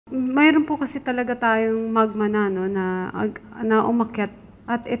Mayroon po kasi talaga tayong magma na, no, na umakyat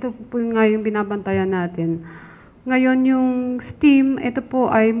at ito po nga yung binabantayan natin. Ngayon yung steam, ito po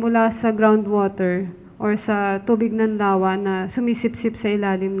ay mula sa groundwater or sa tubig ng lawa na sumisipsip sa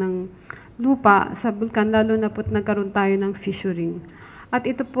ilalim ng lupa sa bulkan, lalo na po't nagkaroon tayo ng fissuring. At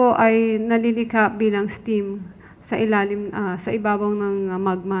ito po ay nalilikha bilang steam sa ilalim, sa ibabaw ng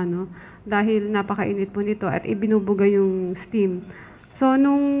magma, no? Dahil napakainit po nito at ibinubuga yung steam. So,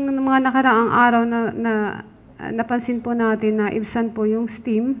 nung mga nakaraang araw napansin po natin na ibsan po yung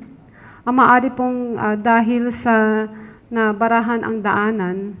steam, ang maaari pong dahil sa nabarahan ang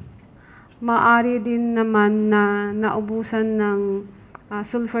daanan, maaari din naman na naubusan ng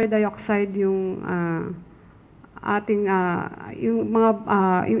sulfur dioxide yung ating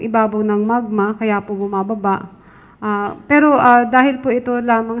yung ibabaw ng magma, kaya po bumababa. Pero dahil po ito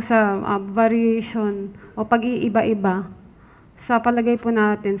lamang sa variation o pag-iiba-iba, sa palagay po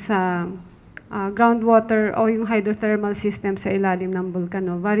natin sa groundwater o yung hydrothermal system sa ilalim ng bulkan,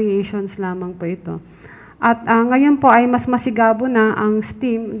 variations lamang po ito. At ngayon po ay mas masigabo na ang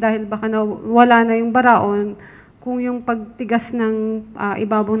steam dahil baka wala na yung bara o kung yung pagtigas ng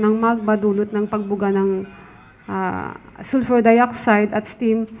ibabaw ng magma dulot ng pagbuga ng sulfur dioxide at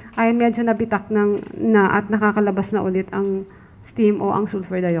steam ay medyo nabitak at nakakalabas na ulit ang steam o ang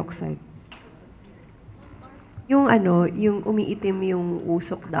sulfur dioxide. Yung yung umiitim yung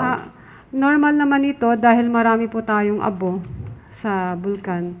usok daw. Normal naman ito dahil marami po tayong abo sa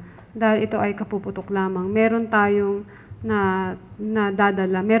bulkan. Dahil ito ay kapuputok lamang. Meron tayong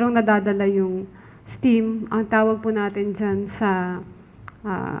merong nadadala yung steam. Ang tawag po natin dyan sa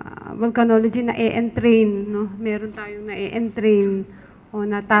volcanology na e-entrain, no? Meron tayong na e-entrain o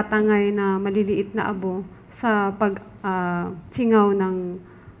natatangay na maliliit na abo sa singaw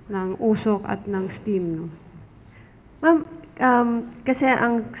ng usok at ng steam, no? Ma'am, kasi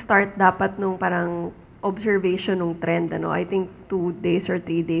ang start dapat nung parang observation nung trend, I think 2 days or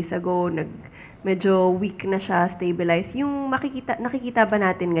 3 days ago, medyo weak na siya, stabilize. Yung nakikita ba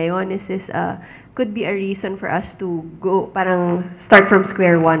natin ngayon, is this could be a reason for us to go, parang start from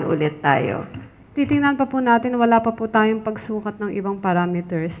square one ulit tayo? Titingnan pa po natin, wala pa po tayong pagsukat ng ibang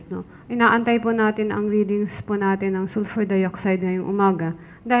parameters, no? Inaantay po natin ang readings po natin ng sulfur dioxide ngayong umaga.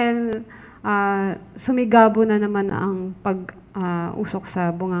 Dahil sumigabo na naman ang pag-usok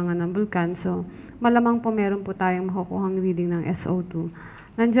sa bunganga ng bulkan. So, malamang po meron po tayong makukuhang reading ng SO2.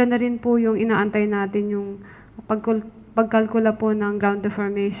 Nandiyan na rin po yung inaantay natin yung pagkalkula po ng ground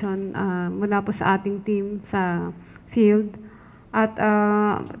deformation mula po sa ating team sa field. At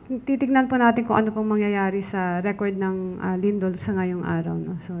titignan po natin kung ano pong mangyayari sa record ng lindol sa ngayong araw,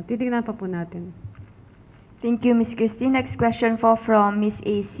 no? So, titignan pa po natin. Thank you, Ms. Christine. Next question po from Ms.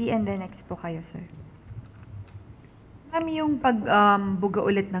 AC and then next po kayo, sir. Ma'am, yung pagbuga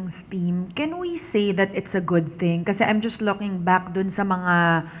ulit ng steam, can we say that it's a good thing? Kasi I'm just looking back dun sa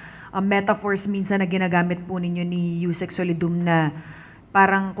mga metaphors minsan na ginagamit po ninyo ni Yusek Solidum na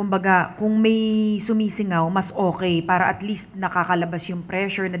parang kumbaga kung may sumisingaw, mas okay para at least nakakalabas yung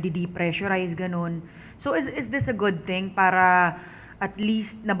pressure, nadi-depressurize, ganun. So is this a good thing para at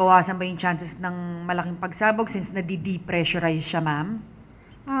least nabawasan ba yung chances ng malaking pagsabog since nadi-depressurize siya, ma'am?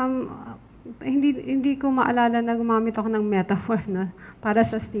 Hindi ko maalala na gumamit ako ng metaphor, no, para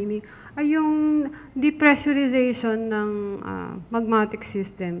sa steaming. Ay yung depressurization ng magmatic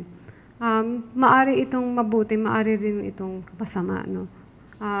system. Maari itong mabuti, maari rin itong masama, no.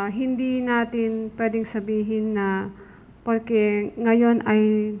 Hindi natin pwedeng sabihin na porque ngayon ay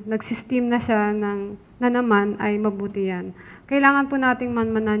nagsisteam na siya na naman ay mabuti yan. Kailangan po nating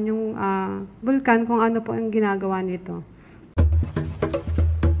manmanan yung bulkan kung ano po ang ginagawa nito.